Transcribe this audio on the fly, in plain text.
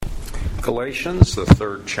Galatians, the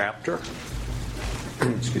 3rd chapter.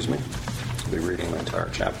 Excuse me. I'll be reading the entire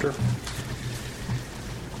chapter.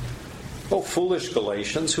 O foolish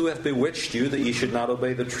Galatians, who hath bewitched you that ye should not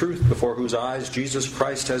obey the truth, before whose eyes Jesus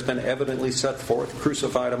Christ has been evidently set forth,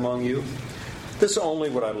 crucified among you? This only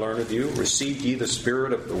would I learn of you. Received ye the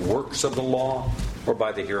spirit of the works of the law, or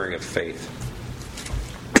by the hearing of faith?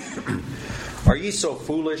 Are ye so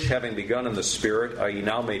foolish, having begun in the Spirit, are ye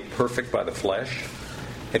now made perfect by the flesh?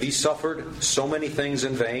 Have ye suffered so many things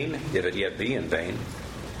in vain, if it yet be in vain?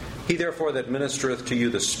 He therefore that ministereth to you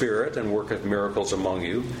the Spirit, and worketh miracles among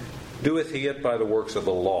you, doeth he it by the works of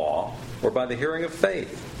the law, or by the hearing of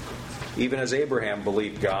faith? Even as Abraham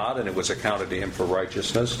believed God, and it was accounted to him for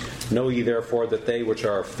righteousness, know ye therefore that they which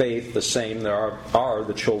are of faith, the same are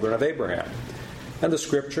the children of Abraham. And the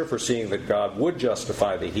Scripture, foreseeing that God would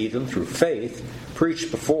justify the heathen through faith,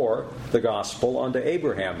 preached before the gospel unto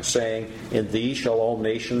Abraham, saying, In thee shall all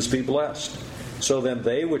nations be blessed. So then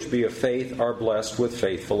they which be of faith are blessed with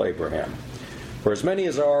faithful Abraham. For as many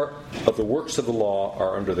as are of the works of the law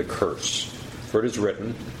are under the curse. For it is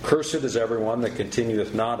written, Cursed is everyone that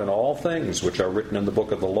continueth not in all things which are written in the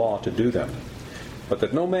book of the law to do them. But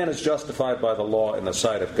that no man is justified by the law in the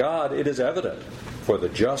sight of God, it is evident. For the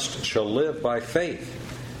just shall live by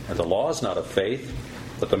faith. And the law is not of faith,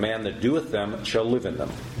 but the man that doeth them shall live in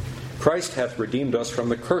them. Christ hath redeemed us from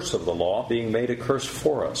the curse of the law, being made a curse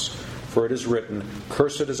for us. For it is written,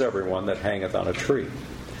 Cursed is everyone that hangeth on a tree,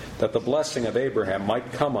 that the blessing of Abraham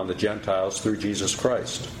might come on the Gentiles through Jesus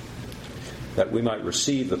Christ, that we might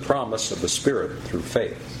receive the promise of the Spirit through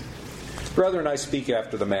faith. Brethren, I speak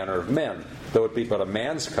after the manner of men. Though it be but a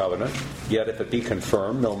man's covenant, yet if it be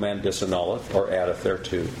confirmed, no man disannulleth or addeth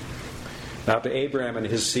thereto. Now to Abraham and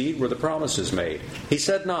his seed were the promises made. He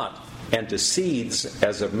said not, and to seeds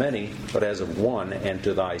as of many, but as of one, and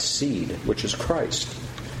to thy seed, which is Christ.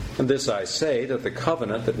 And this I say, that the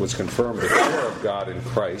covenant that was confirmed before of God in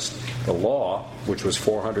Christ, the law, which was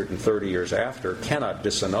 430 years after, cannot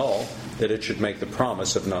disannul, that it should make the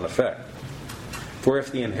promise of none effect. For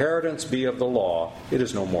if the inheritance be of the law, it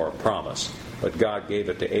is no more a promise, but God gave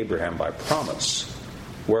it to Abraham by promise.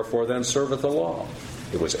 Wherefore then serveth the law?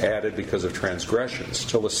 It was added because of transgressions,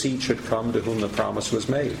 till the seed should come to whom the promise was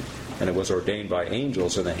made, and it was ordained by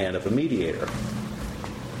angels in the hand of a mediator.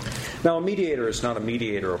 Now a mediator is not a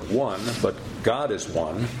mediator of one, but God is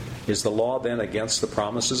one. Is the law then against the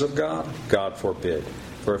promises of God? God forbid.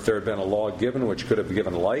 For if there had been a law given which could have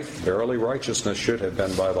given life, verily righteousness should have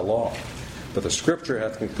been by the law. But the Scripture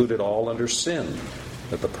hath concluded all under sin,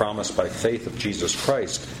 that the promise by faith of Jesus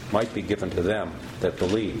Christ might be given to them that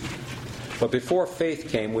believe. But before faith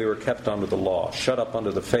came, we were kept under the law, shut up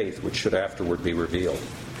under the faith which should afterward be revealed.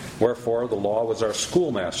 Wherefore the law was our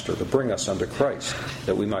schoolmaster to bring us unto Christ,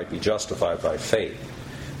 that we might be justified by faith.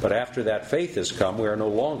 But after that faith is come, we are no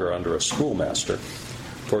longer under a schoolmaster.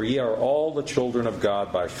 For ye are all the children of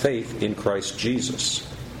God by faith in Christ Jesus.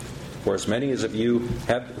 For as many as of you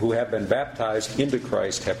who have been baptized into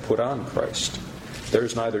Christ have put on Christ. There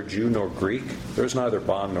is neither Jew nor Greek, there is neither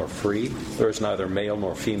bond nor free, there is neither male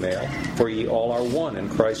nor female, for ye all are one in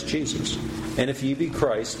Christ Jesus. And if ye be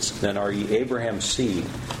Christ's, then are ye Abraham's seed,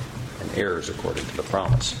 and heirs according to the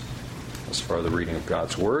promise. As far as the reading of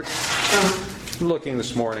God's Word. Looking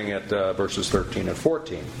this morning at verses 13 and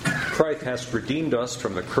 14. Christ hath redeemed us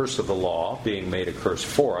from the curse of the law, being made a curse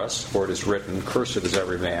for us. For it is written, Cursed is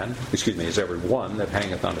every one that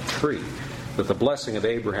hangeth on a tree, that the blessing of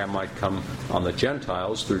Abraham might come on the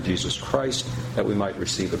Gentiles through Jesus Christ, that we might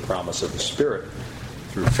receive the promise of the Spirit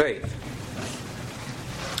through faith.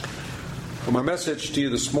 Well, my message to you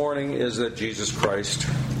this morning is that Jesus Christ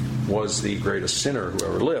was the greatest sinner who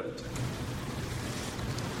ever lived.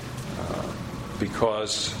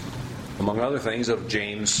 Because, among other things, of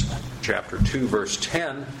James chapter 2, verse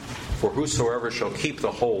 10, For whosoever shall keep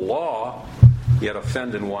the whole law, yet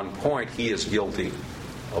offend in one point, he is guilty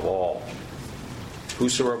of all.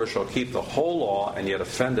 Whosoever shall keep the whole law, and yet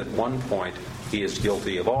offend at one point, he is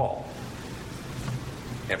guilty of all.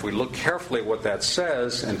 If we look carefully at what that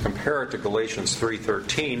says and compare it to Galatians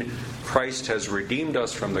 3:13, Christ has redeemed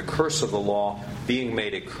us from the curse of the law, being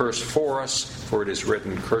made a curse for us, for it is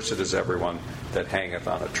written, Cursed is everyone that hangeth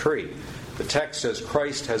on a tree. The text says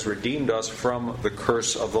Christ has redeemed us from the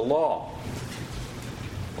curse of the law.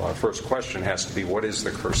 Well, our first question has to be, what is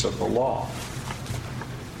the curse of the law?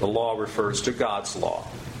 The law refers to God's law,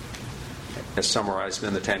 as summarized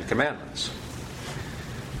in the Ten Commandments.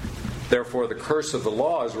 Therefore, the curse of the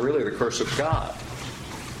law is really the curse of God.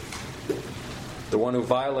 The one who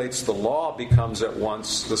violates the law becomes at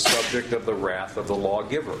once the subject of the wrath of the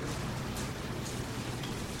lawgiver.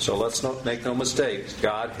 So let's make no mistake.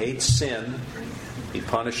 God hates sin. He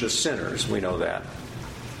punishes sinners. We know that.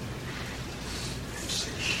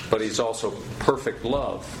 But He's also perfect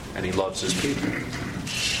love, and He loves His people.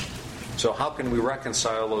 So how can we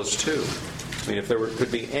reconcile those two? I mean, if there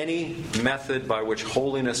could be any method by which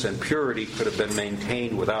holiness and purity could have been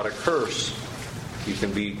maintained without a curse, you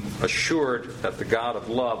can be assured that the God of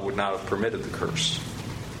love would not have permitted the curse.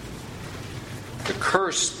 The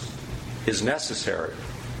curse is necessary.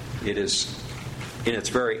 It is, in its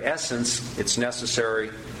very essence, it's necessary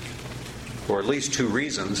for at least two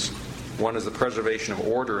reasons. One is the preservation of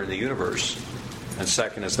order in the universe, and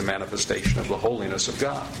second is the manifestation of the holiness of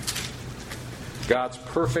God. God's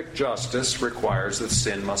perfect justice requires that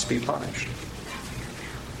sin must be punished.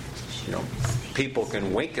 People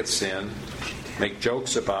can wink at sin, make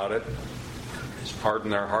jokes about it,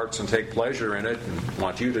 harden their hearts and take pleasure in it, and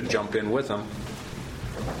want you to jump in with them,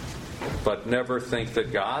 but never think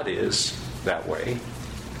that God is that way.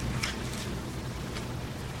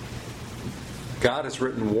 God has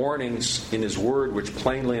written warnings in His Word which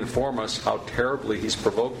plainly inform us how terribly He's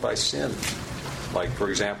provoked by sin. Like, for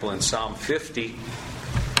example, in Psalm 50,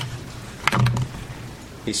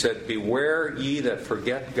 He said, "Beware ye that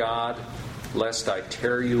forget God, lest I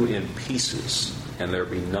tear you in pieces, and there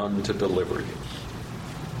be none to deliver you."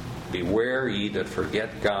 Beware ye that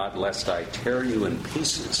forget God, lest I tear you in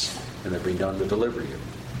pieces, and there be none to deliver you.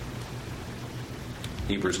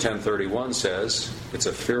 Hebrews 10:31 says, it's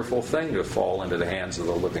a fearful thing to fall into the hands of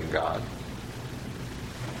the living God.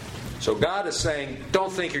 So God is saying,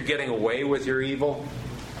 don't think you're getting away with your evil.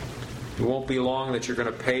 It won't be long that you're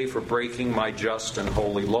going to pay for breaking my just and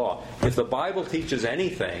holy law. If the Bible teaches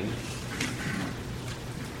anything,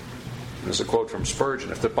 this is a quote from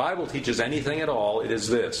Spurgeon, if the Bible teaches anything at all, it is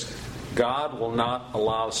this: God will not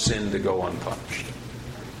allow sin to go unpunished.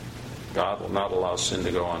 God will not allow sin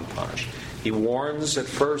to go unpunished. He warns at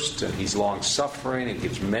first, and He's long-suffering, and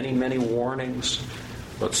gives many, many warnings.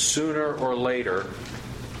 But sooner or later,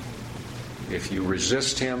 if you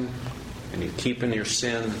resist Him and you keep in your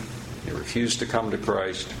sin, you refuse to come to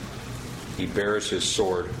Christ, He bears His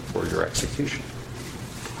sword for your execution.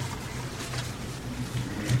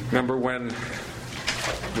 Remember when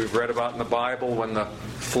we've read about in the Bible when the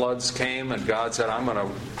floods came and God said, I'm going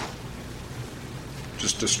to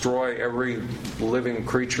just destroy every living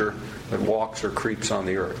creature that walks or creeps on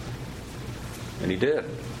the earth. And He did,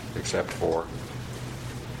 except for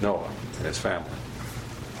Noah and his family.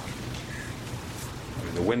 I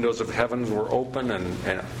mean, the windows of heaven were open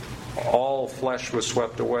and all flesh was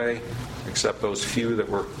swept away, except those few that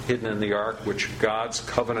were hidden in the ark, which God's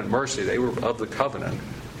covenant mercy, they were of the covenant.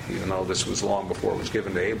 Even though this was long before it was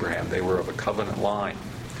given to Abraham, they were of a covenant line,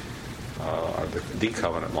 the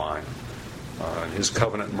covenant line. And His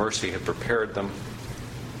covenant mercy had prepared them.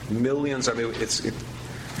 Millions. I mean,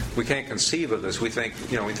 we can't conceive of this. We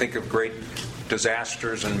think of great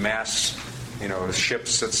disasters and mass,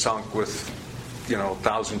 ships that sunk with,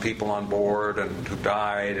 1,000 people on board and who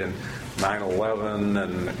died, and 9/11,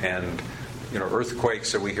 and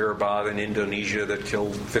earthquakes that we hear about in Indonesia that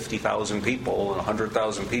killed 50,000 people and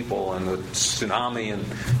 100,000 people, and the tsunami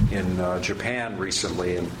in Japan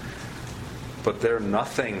recently, but they're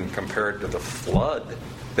nothing compared to the flood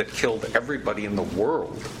that killed everybody in the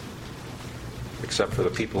world except for the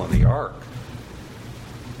people in the ark.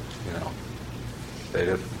 They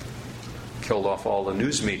had killed off all the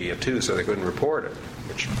news media too, so they couldn't report it,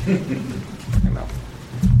 which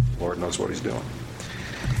Lord knows what He's doing.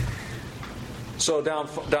 So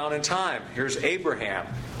down in time, here's Abraham.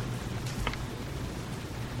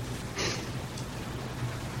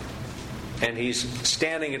 And he's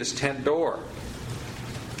standing at his tent door.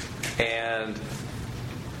 And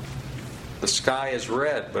the sky is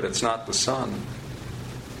red, but it's not the sun.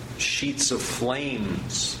 Sheets of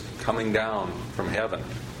flames coming down from heaven.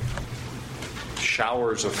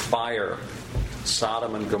 Showers of fire.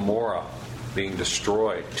 Sodom and Gomorrah being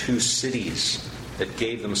destroyed. Two cities that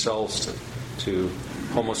gave themselves to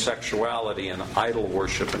homosexuality and idol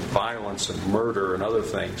worship and violence and murder and other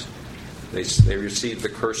things. They received the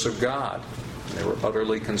curse of God. And they were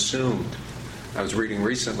utterly consumed. I was reading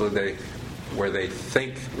recently where they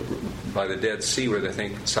think, by the Dead Sea, where they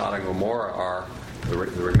think Sodom and Gomorrah are the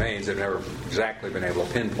remains. They've never exactly been able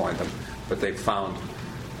to pinpoint them, but they've found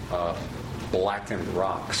blackened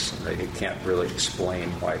rocks. They can't really explain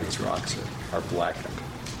why these rocks are blackened,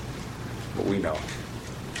 but we know.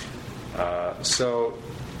 So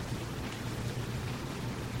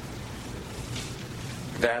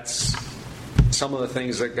that's some of the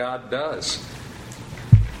things that God does.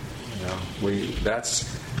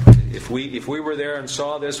 If we were there and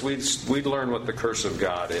saw this, we'd learn what the curse of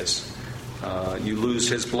God is. You lose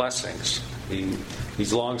His blessings.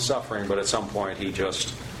 He's long-suffering, but at some point He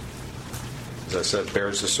just, as I said,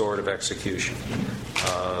 bears the sword of execution.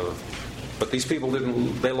 But these people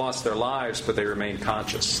they lost their lives, but they remained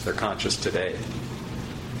conscious. They're conscious today.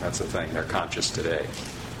 That's the thing. They're conscious today.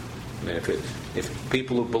 I mean, if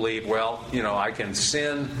people who believe, well, I can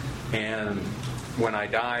sin, and when I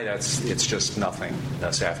die, it's just nothing.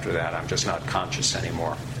 That's after that. I'm just not conscious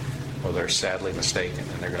anymore. Well, they're sadly mistaken,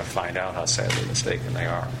 and they're going to find out how sadly mistaken they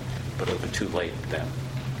are. But it'll be too late then.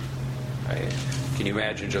 Can you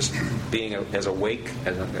imagine just being as awake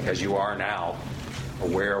as you are now,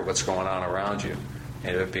 aware of what's going on around you,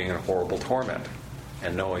 and it being in horrible torment,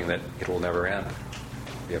 and knowing that it will never end?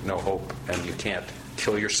 You have no hope, and you can't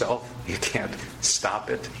kill yourself. You can't stop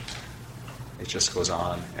it. It just goes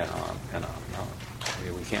on and on and on and on. I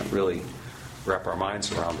mean, we can't really wrap our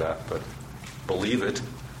minds around that, but believe it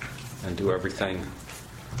and do everything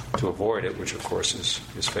to avoid it, which of course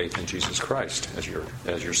is faith in Jesus Christ as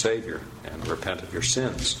your Savior, and repent of your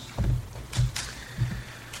sins.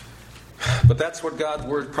 But that's what God's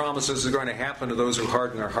Word promises is going to happen to those who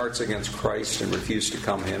harden their hearts against Christ and refuse to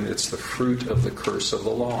come to Him. It's the fruit of the curse of the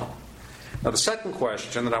law. Now, the second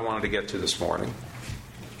question that I wanted to get to this morning,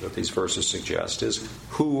 that these verses suggest, is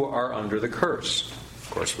who are under the curse? Of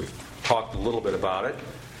course, we've talked a little bit about it.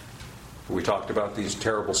 We talked about these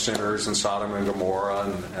terrible sinners in Sodom and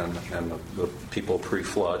Gomorrah and the people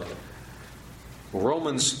pre-flood.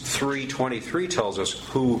 Romans 3:23 tells us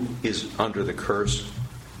who is under the curse.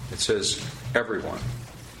 It says, everyone.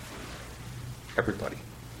 Everybody.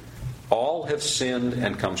 All have sinned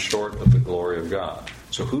and come short of the glory of God.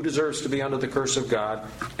 So who deserves to be under the curse of God?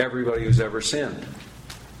 Everybody who's ever sinned.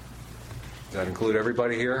 Does that include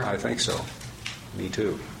everybody here? I think so. Me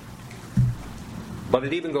too. But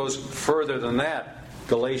it even goes further than that.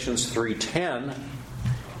 Galatians 3:10,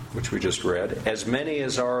 which we just read, as many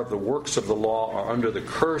as are of the works of the law are under the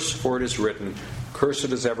curse, for it is written,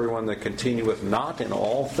 cursed is everyone that continueth not in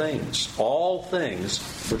all things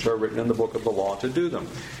which are written in the book of the law to do them.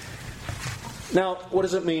 Now, what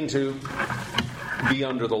does it mean to be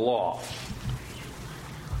under the law?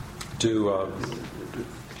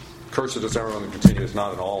 Cursed is everyone that continueth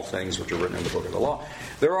not in all things which are written in the book of the law.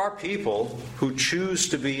 There are people who choose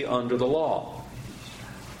to be under the law,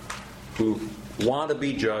 who want to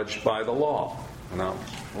be judged by the law. Now,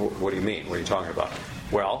 what do you mean? What are you talking about?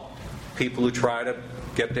 Well, people who try to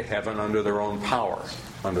get to heaven under their own power,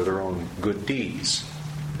 under their own good deeds.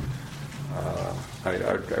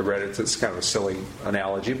 I read it. It's kind of a silly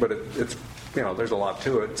analogy, but it's there's a lot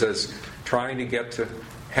to it. It says trying to get to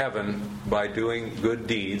heaven by doing good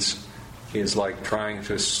deeds is like trying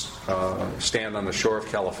to stand on the shore of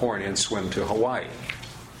California and swim to Hawaii.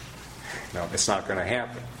 No, it's not going to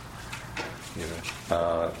happen.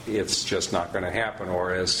 It's just not going to happen.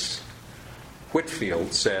 Or as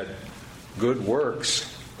Whitfield said, good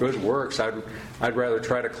works. I'd rather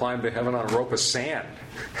try to climb to heaven on a rope of sand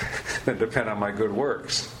than depend on my good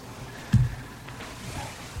works.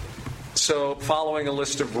 So, following a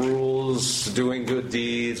list of rules, doing good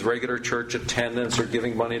deeds, regular church attendance, or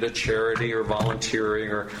giving money to charity, or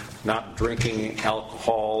volunteering, or not drinking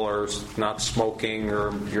alcohol, or not smoking,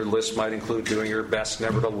 or your list might include doing your best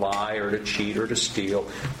never to lie, or to cheat, or to steal.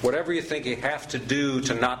 Whatever you think you have to do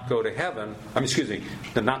to not go to heaven,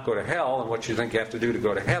 to not go to hell, and what you think you have to do to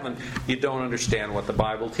go to heaven, you don't understand what the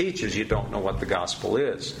Bible teaches. You don't know what the gospel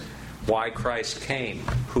is. Why Christ came,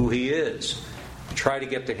 who He is. Try to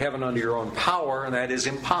get to heaven under your own power, and that is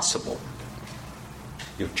impossible.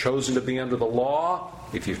 You've chosen to be under the law.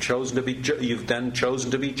 If you've chosen to be, you've then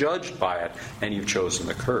chosen to be judged by it, and you've chosen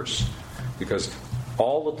the curse. Because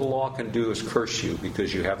all that the law can do is curse you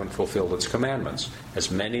because you haven't fulfilled its commandments.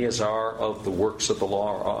 As many as are of the works of the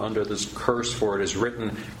law are under this curse, for it is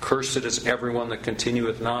written, cursed is everyone that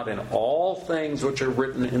continueth not in all things which are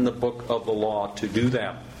written in the book of the law to do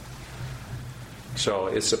them. So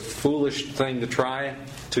it's a foolish thing to try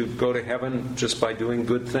to go to heaven just by doing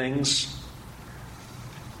good things.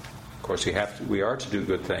 Of course, we are to do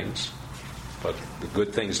good things, but the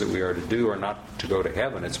good things that we are to do are not to go to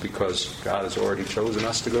heaven. It's because God has already chosen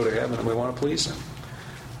us to go to heaven, and we want to please Him,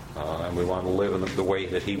 and we want to live in the way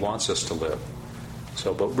that He wants us to live.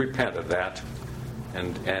 So, but repent of that,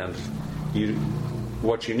 and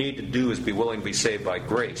what you need to do is be willing to be saved by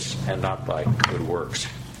grace and not by good works.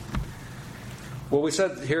 Well, we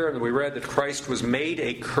said here and we read that Christ was made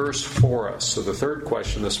a curse for us. So the third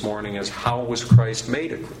question this morning is, how was Christ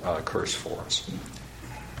made a curse for us?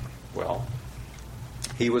 Well,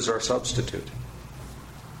 He was our substitute.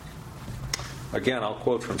 Again, I'll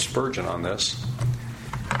quote from Spurgeon on this.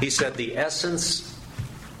 He said, "The essence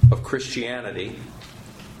of Christianity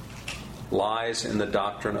lies in the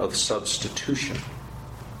doctrine of substitution."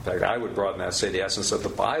 In fact, I would broaden that and say the essence of the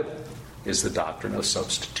Bible is the doctrine of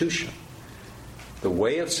substitution. The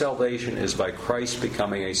way of salvation is by Christ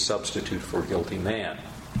becoming a substitute for guilty man.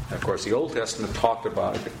 And of course, the Old Testament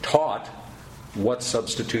taught what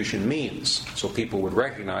substitution means, so people would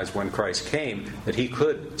recognize when Christ came that he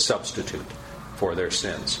could substitute for their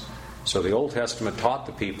sins. So the Old Testament taught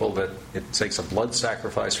the people that it takes a blood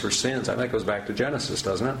sacrifice for sins. I think it goes back to Genesis,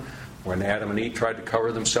 doesn't it? When Adam and Eve tried to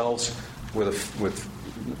cover themselves with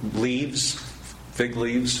leaves, fig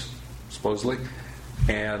leaves, supposedly,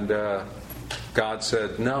 and God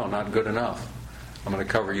said, "No, not good enough. I'm going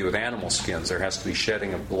to cover you with animal skins. There has to be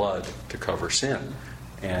shedding of blood to cover sin."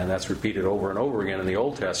 And that's repeated over and over again in the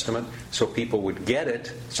Old Testament, so people would get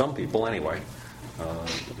it, some people anyway,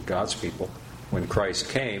 God's people, when Christ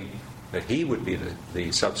came, that he would be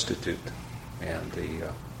the substitute and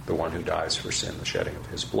the one who dies for sin, the shedding of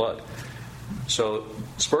his blood. So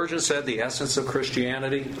Spurgeon said the essence of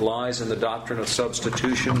Christianity lies in the doctrine of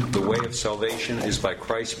substitution. The way of salvation is by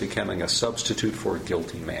Christ becoming a substitute for a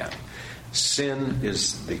guilty man. Sin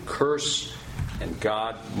is the curse, and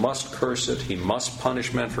God must curse it. He must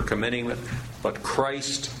punish men for committing it. But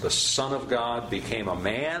Christ, the Son of God, became a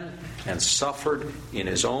man and suffered in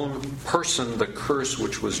his own person the curse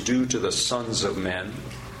which was due to the sons of men.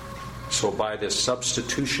 So by this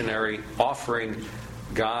substitutionary offering,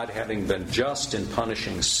 God, having been just in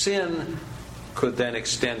punishing sin, could then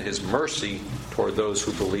extend his mercy toward those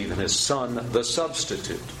who believe in his Son, the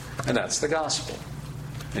substitute. And that's the gospel.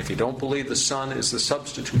 And if you don't believe the Son is the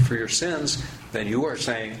substitute for your sins, then you are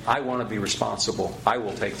saying, "I want to be responsible. I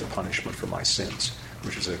will take the punishment for my sins,"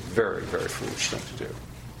 which is a very, very foolish thing to do.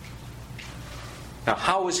 Now,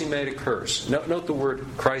 how was he made a curse? Note the word,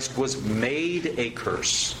 Christ was made a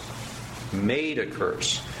curse. Made a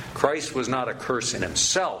curse. Christ was not a curse in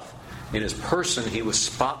himself. In his person, he was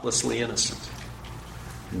spotlessly innocent.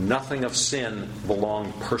 Nothing of sin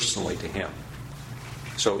belonged personally to him.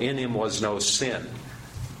 So in him was no sin.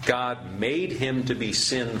 God made him to be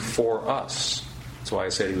sin for us. That's why I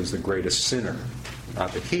said he was the greatest sinner.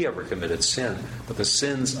 Not that he ever committed sin, but the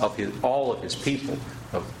sins of all of his people,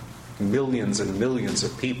 of millions and millions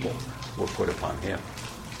of people, were put upon him.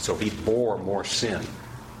 So he bore more sin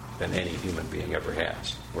than any human being ever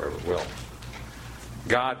has, or ever will.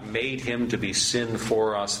 God made him to be sin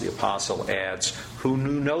for us, the apostle adds, who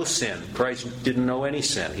knew no sin. Christ didn't know any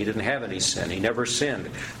sin. He didn't have any sin. He never sinned.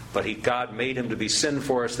 But God made him to be sin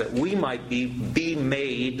for us that we might be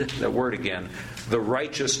made, that word again, the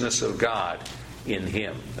righteousness of God in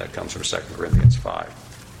him. That comes from 2 Corinthians 5.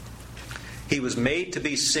 He was made to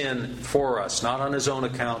be sin for us, not on his own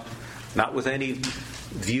account, not with any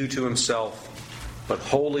view to himself, but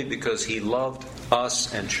wholly because he loved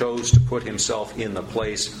us and chose to put himself in the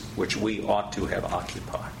place which we ought to have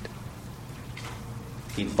occupied.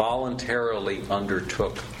 He voluntarily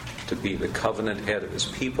undertook to be the covenant head of his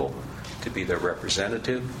people, to be their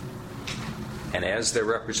representative, and as their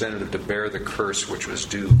representative to bear the curse which was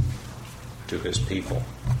due to his people.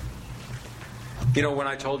 You know, when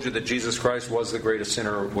I told you that Jesus Christ was the greatest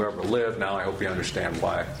sinner who ever lived, now I hope you understand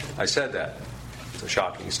why I said that. It's a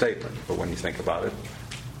shocking statement, but when you think about it,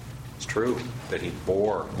 it's true that he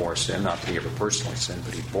bore more sin. Not that he ever personally sinned,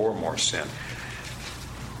 but he bore more sin.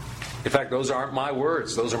 In fact, those aren't my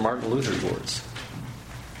words. Those are Martin Luther's words.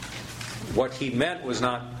 What he meant was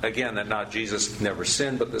not, again, that not Jesus never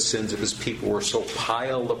sinned, but the sins of his people were so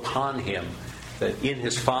piled upon him that in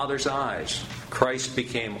his Father's eyes, Christ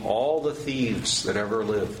became all the thieves that ever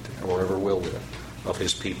lived or ever will live of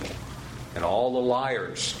his people, and all the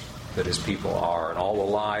liars that his people are, and all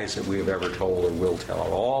the lies that we have ever told or will tell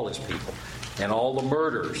of all his people, and all the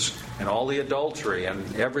murders, and all the adultery,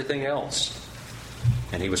 and everything else.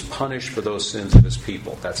 And he was punished for those sins of his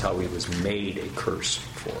people. That's how he was made a curse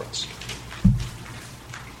for us.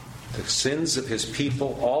 The sins of his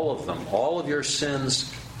people, all of them, all of your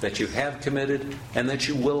sins that you have committed and that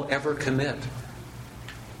you will ever commit,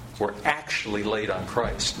 were actually laid on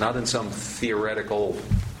Christ, not in some theoretical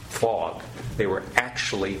fog. They were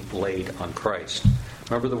actually laid on Christ.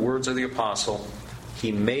 Remember the words of the apostle,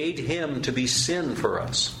 he made him to be sin for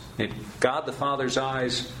us. In God the Father's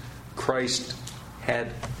eyes, Christ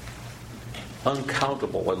had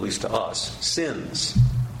uncountable, at least to us, sins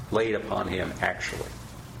laid upon him actually.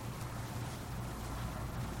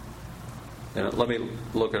 And let me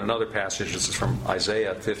look at another passage. This is from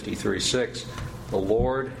Isaiah 53:6. The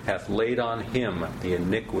Lord hath laid on him the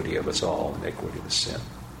iniquity of us all, iniquity of sin.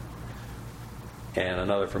 And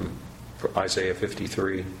another from Isaiah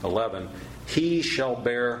 53:11, He shall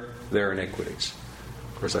bear their iniquities.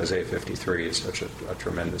 Of course, Isaiah 53 is such a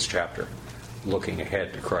tremendous chapter, looking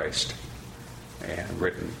ahead to Christ, and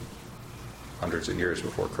written hundreds of years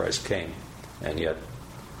before Christ came. And yet,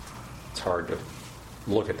 it's hard to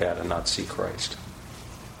look at that and not see Christ.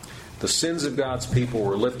 The sins of God's people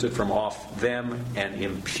were lifted from off them and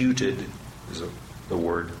imputed, is the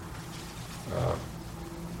word,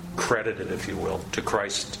 credited, if you will, to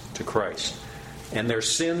Christ. And their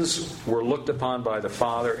sins were looked upon by the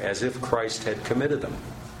Father as if Christ had committed them.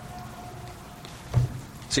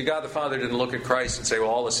 See, God the Father didn't look at Christ and say, well,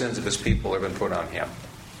 all the sins of His people have been put on Him.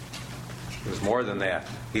 It was more than that.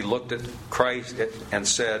 He looked at Christ and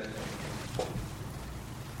said,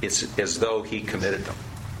 it's as though He committed them.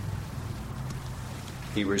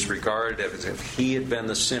 He was regarded as if He had been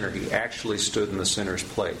the sinner. He actually stood in the sinner's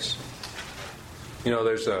place. You know,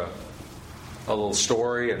 there's a little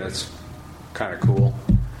story, and it's kind of cool,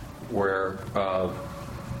 where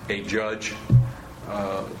a judge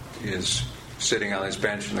is sitting on his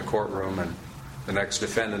bench in the courtroom, and the next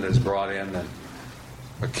defendant is brought in and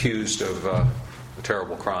accused of a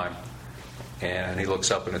terrible crime. And he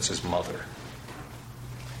looks up, and it's his mother.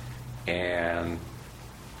 And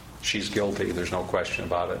she's guilty, there's no question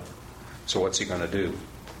about it. So what's he going to do?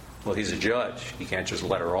 Well, he's a judge. He can't just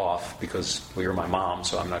let her off because, well, you're my mom,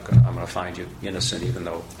 so I'm going to find you innocent even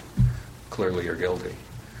though clearly you're guilty.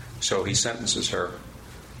 So he sentences her,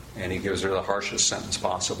 and he gives her the harshest sentence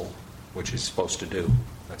possible, which he's supposed to do.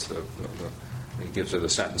 That's he gives her the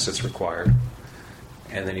sentence that's required.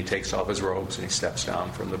 And then he takes off his robes and he steps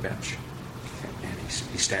down from the bench. And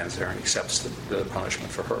he stands there and accepts the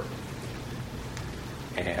punishment for her.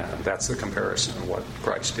 And that's the comparison of what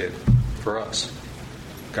Christ did for us.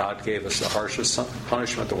 God gave us the harshest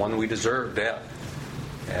punishment, the one we deserved, death.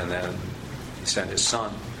 And then He sent His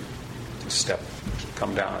Son to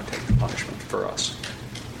come down and take the punishment for us,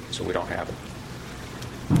 so we don't have it.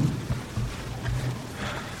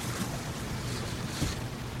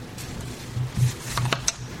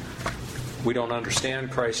 We don't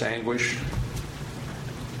understand Christ's anguish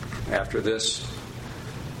after this,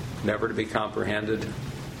 never to be comprehended.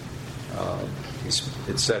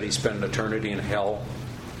 It's said He spent an eternity in hell.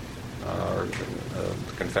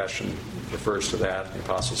 The confession refers to that. The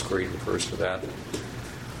Apostles' Creed refers to that.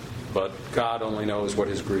 But God only knows what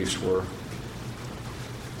His griefs were.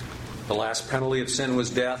 The last penalty of sin was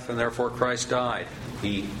death, and therefore Christ died.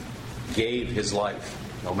 He gave His life.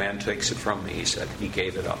 No man takes it from me, He said. He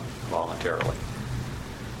gave it up voluntarily.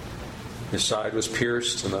 His side was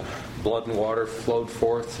pierced, and the blood and water flowed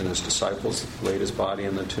forth, and His disciples laid His body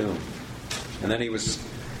in the tomb. And then He was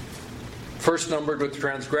first numbered with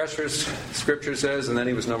transgressors, Scripture says, and then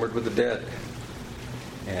He was numbered with the dead.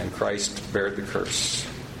 And Christ bared the curse.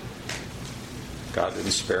 God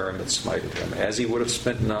didn't spare Him, but smited Him. As He would have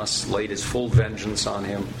smitten us, laid His full vengeance on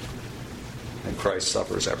Him, and Christ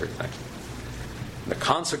suffers everything. The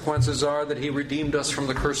consequences are that He redeemed us from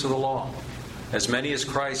the curse of the law. As many as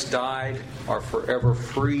Christ died are forever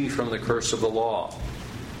free from the curse of the law.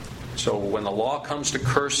 So when the law comes to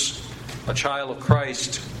curse a child of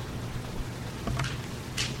Christ,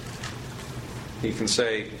 He can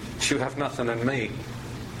say, you have nothing in me.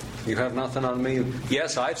 You have nothing on me.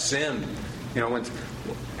 Yes, I've sinned. You know,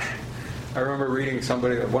 I remember reading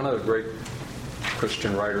somebody, one of the great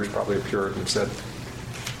Christian writers, probably a Puritan, said,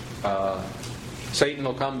 Satan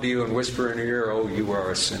will come to you and whisper in your ear, oh, you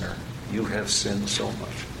are a sinner. You have sinned so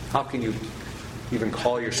much. How can you even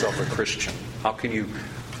call yourself a Christian? How can you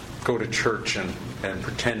go to church and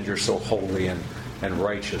pretend you're so holy and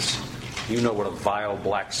righteous? You know what a vile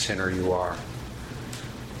black sinner you are.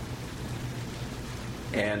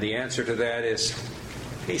 And the answer to that is,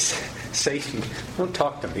 hey, Satan, don't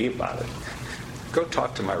talk to me about it. Go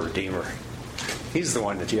talk to my Redeemer. He's the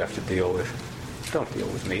one that you have to deal with. Don't deal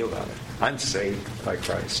with me about it. I'm saved by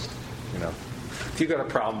Christ. You know, if you got a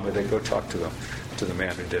problem with it, go talk to the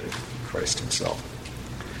man who did it, Christ Himself.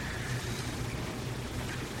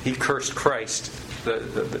 He cursed Christ.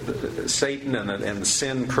 The Satan and the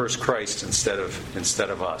sin cursed Christ instead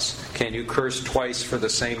of us. Can you curse twice for the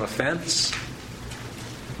same offense?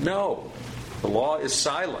 No. The law is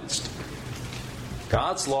silenced.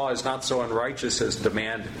 God's law is not so unrighteous as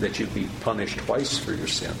demand that you be punished twice for your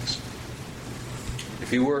sins.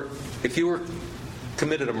 If you were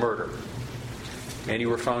committed a murder and you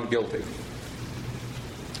were found guilty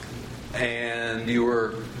and you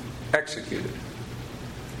were executed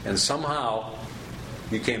and somehow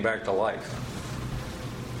you came back to life,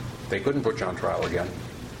 they couldn't put you on trial again.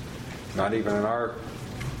 Not even in our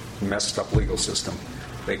messed up legal system.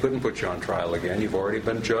 They couldn't put you on trial again. You've already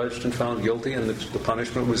been judged and found guilty, and the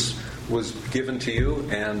punishment was given to you.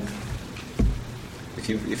 And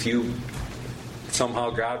if you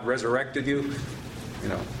somehow God resurrected you,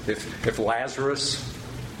 if Lazarus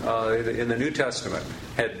in the New Testament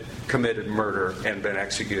had committed murder and been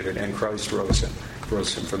executed, and Christ rose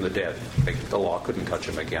him from the dead, the law couldn't touch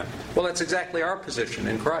him again. Well, that's exactly our position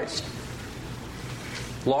in Christ.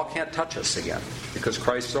 Law can't touch us again because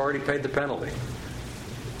Christ has already paid the penalty.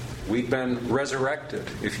 We've been resurrected,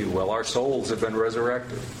 if you will. Our souls have been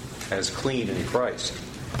resurrected as clean in Christ.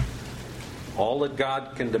 All that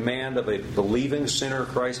God can demand of a believing sinner,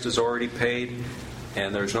 Christ has already paid,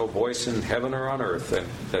 and there's no voice in heaven or on earth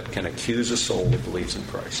that can accuse a soul that believes in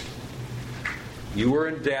Christ. You were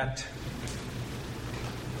in debt,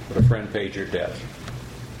 but a friend paid your debt.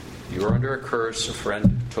 You were under a curse, a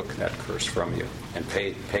friend took that curse from you and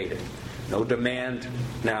paid it. No demand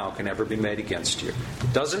now can ever be made against you.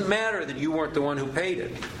 It doesn't matter that you weren't the one who paid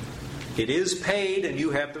it. It is paid, and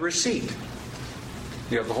you have the receipt.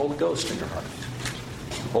 You have the Holy Ghost in your heart.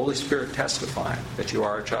 The Holy Spirit testifying that you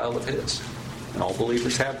are a child of His. And all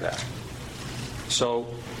believers have that. So,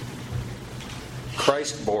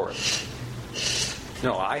 Christ bore it.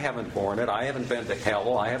 No, I haven't borne it. I haven't been to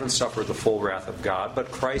hell. I haven't suffered the full wrath of God. But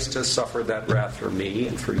Christ has suffered that wrath for me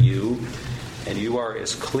and for you. And you are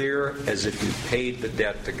as clear as if you paid the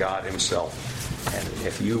debt to God Himself. And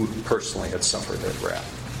if you personally had suffered that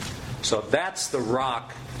wrath. So that's the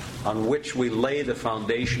rock on which we lay the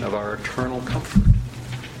foundation of our eternal comfort.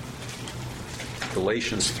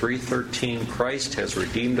 Galatians 3:13, Christ has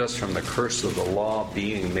redeemed us from the curse of the law,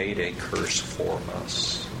 being made a curse for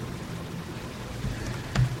us.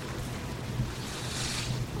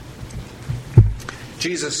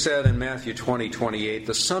 Jesus said in Matthew 20:28,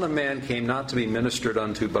 the Son of Man came not to be ministered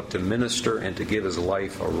unto, but to minister and to give His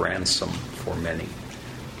life a ransom for many.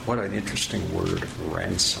 What an interesting word,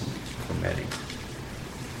 ransom for many.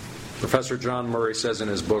 Professor John Murray says in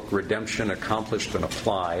his book, Redemption Accomplished and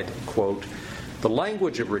Applied, quote, the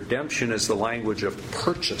language of redemption is the language of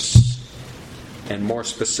purchase, and more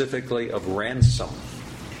specifically of ransom.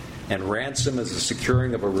 And ransom is the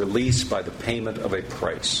securing of a release by the payment of a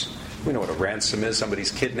price. We know what a ransom is. Somebody's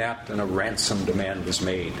kidnapped and a ransom demand was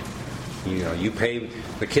made. You pay.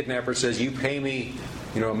 The kidnapper says, "You pay me,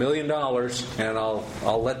 $1 million, and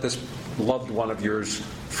I'll let this loved one of yours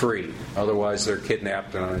free. Otherwise, they're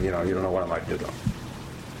kidnapped, and you don't know what I might do to them."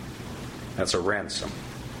 That's a ransom.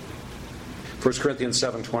 1 Corinthians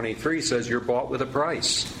 7:23 says, "You're bought with a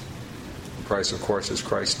price." The price, of course, is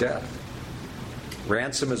Christ's death.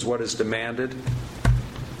 Ransom is what is demanded.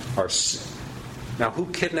 Now, who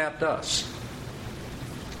kidnapped us?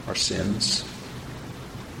 Our sins.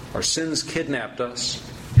 Our sins kidnapped us,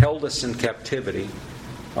 held us in captivity.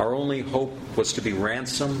 Our only hope was to be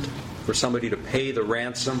ransomed, for somebody to pay the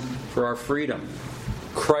ransom for our freedom.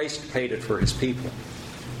 Christ paid it for His people.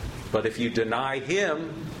 But if you deny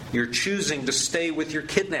Him, you're choosing to stay with your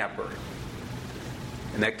kidnapper.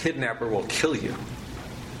 And that kidnapper will kill you.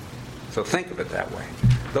 So think of it that way.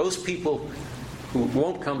 Those people who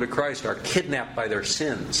won't come to Christ are kidnapped by their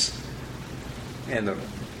sins. And the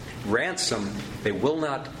ransom, they will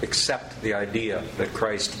not accept the idea that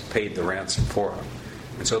Christ paid the ransom for them.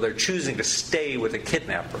 And so they're choosing to stay with a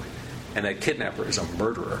kidnapper. And that kidnapper is a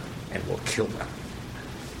murderer and will kill them.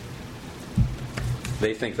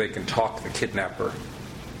 They think they can talk the kidnapper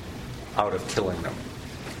out of killing them.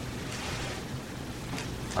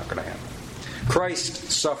 Not going to happen.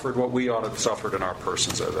 Christ suffered what we ought to have suffered in our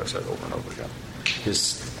persons, as I said over and over again. The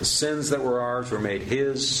sins that were ours were made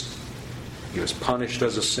His. He was punished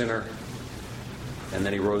as a sinner. And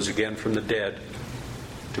then He rose again from the dead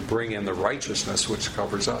to bring in the righteousness which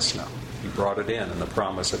covers us now. He brought it in the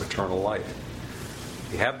promise of eternal life.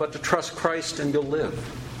 You have but to trust Christ and you'll live.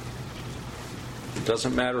 It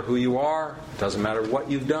doesn't matter who you are. It doesn't matter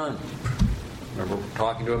what you've done. I remember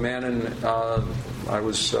talking to a man, and I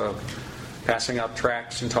was passing out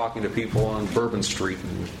tracts and talking to people on Bourbon Street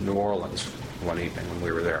in New Orleans one evening when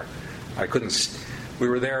we were there. We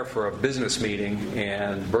were there for a business meeting,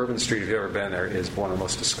 and Bourbon Street, if you've ever been there, is one of the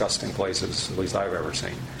most disgusting places, at least I've ever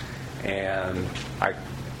seen. And I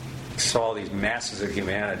saw these masses of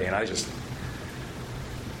humanity, and I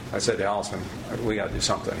said to Allison, we got to do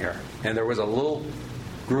something here. And there was a little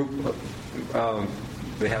group,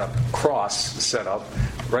 they had a cross set up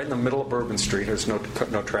right in the middle of Bourbon Street. There's no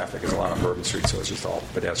traffic. There's a lot on Bourbon Street, so it's just all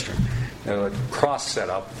pedestrian. A cross set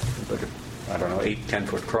up, like a 8-10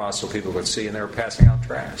 foot cross, so people could see, and they were passing out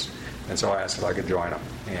tracts. And so I asked if I could join them.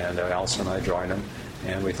 And Allison and I joined them,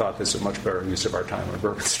 and we thought this was a much better use of our time on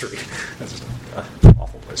Bourbon Street. That's just an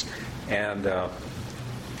awful place. And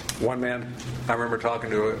One man, I remember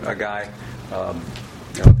talking to a guy,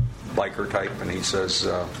 biker type, and he says,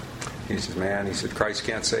 man, he said, Christ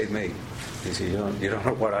can't save me. He said, you don't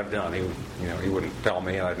know what I've done. He wouldn't tell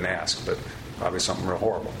me, and I didn't ask, but probably something real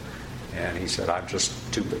horrible. And he said, I'm just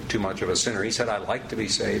too much of a sinner. He said, I'd like to be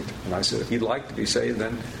saved. And I said, if you'd like to be saved,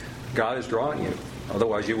 then God is drawing you.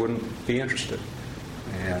 Otherwise, you wouldn't be interested.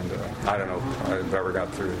 And I don't know if I've ever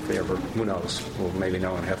got through. If they ever, who knows? We'll maybe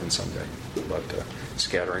know in heaven someday. But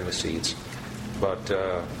scattering the seeds. But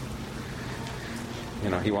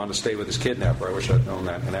he wanted to stay with his kidnapper. I wish I'd known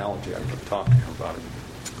that analogy. I could have talked to him about it.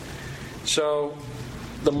 So,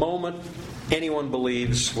 the moment anyone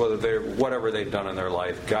believes, whatever they've done in their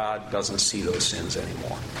life, God doesn't see those sins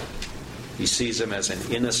anymore. He sees them as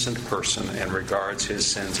an innocent person and regards his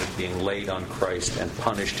sins as being laid on Christ and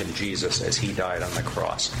punished in Jesus as he died on the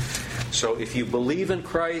cross. So if you believe in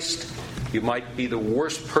Christ, you might be the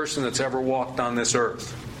worst person that's ever walked on this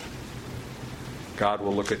earth. God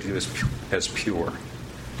will look at you as pure,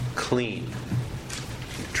 clean.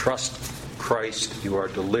 You trust Christ, you are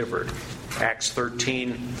delivered. Acts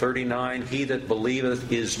 13:39, he that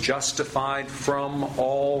believeth is justified from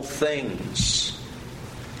all things.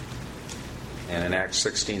 And in Acts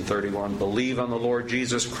 16:31, believe on the Lord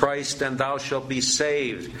Jesus Christ, and thou shalt be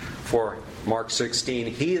saved. For Mark 16,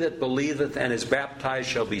 he that believeth and is baptized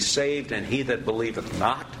shall be saved, and he that believeth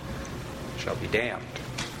not shall be damned.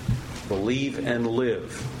 Believe and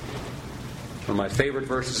live. One of my favorite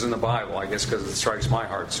verses in the Bible, I guess because it strikes my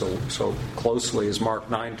heart so closely, is Mark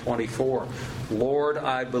 9:24. Lord,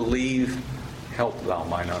 I believe, help thou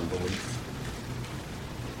mine unbelief.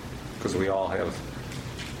 Because we all have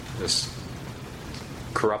this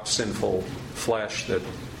corrupt, sinful flesh that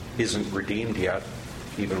isn't redeemed yet,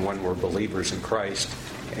 even when we're believers in Christ,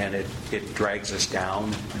 and it drags us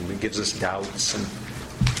down and it gives us doubts and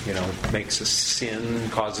makes us sin,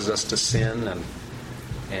 causes us to sin,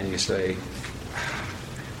 and you say,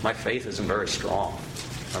 my faith isn't very strong.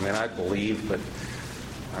 I mean, I believe, but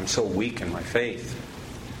I'm so weak in my faith.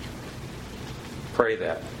 Pray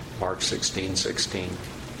that. Mark 16:16.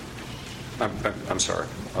 I'm sorry.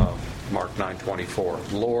 Mark 9:24.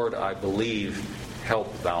 Lord, I believe,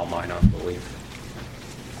 help thou mine unbelief.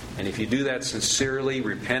 And if you do that sincerely,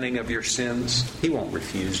 repenting of your sins, he won't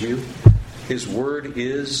refuse you. His word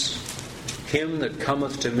is, him that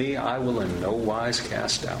cometh to me I will in no wise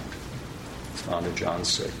cast out. It's found in John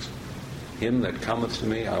 6. Him that cometh to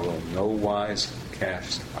me I will in no wise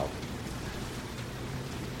cast out.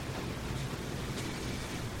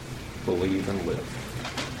 Believe and live.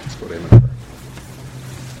 Let's go to him in prayer.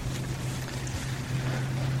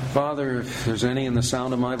 Father, if there's any in the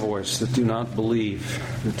sound of my voice that do not believe,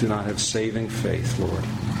 that do not have saving faith, Lord,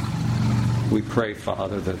 we pray,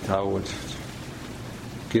 Father, that thou would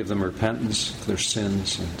give them repentance of their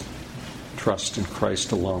sins and trust in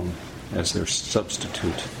Christ alone as their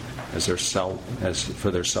substitute, as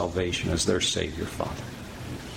for their salvation, as their Savior, Father.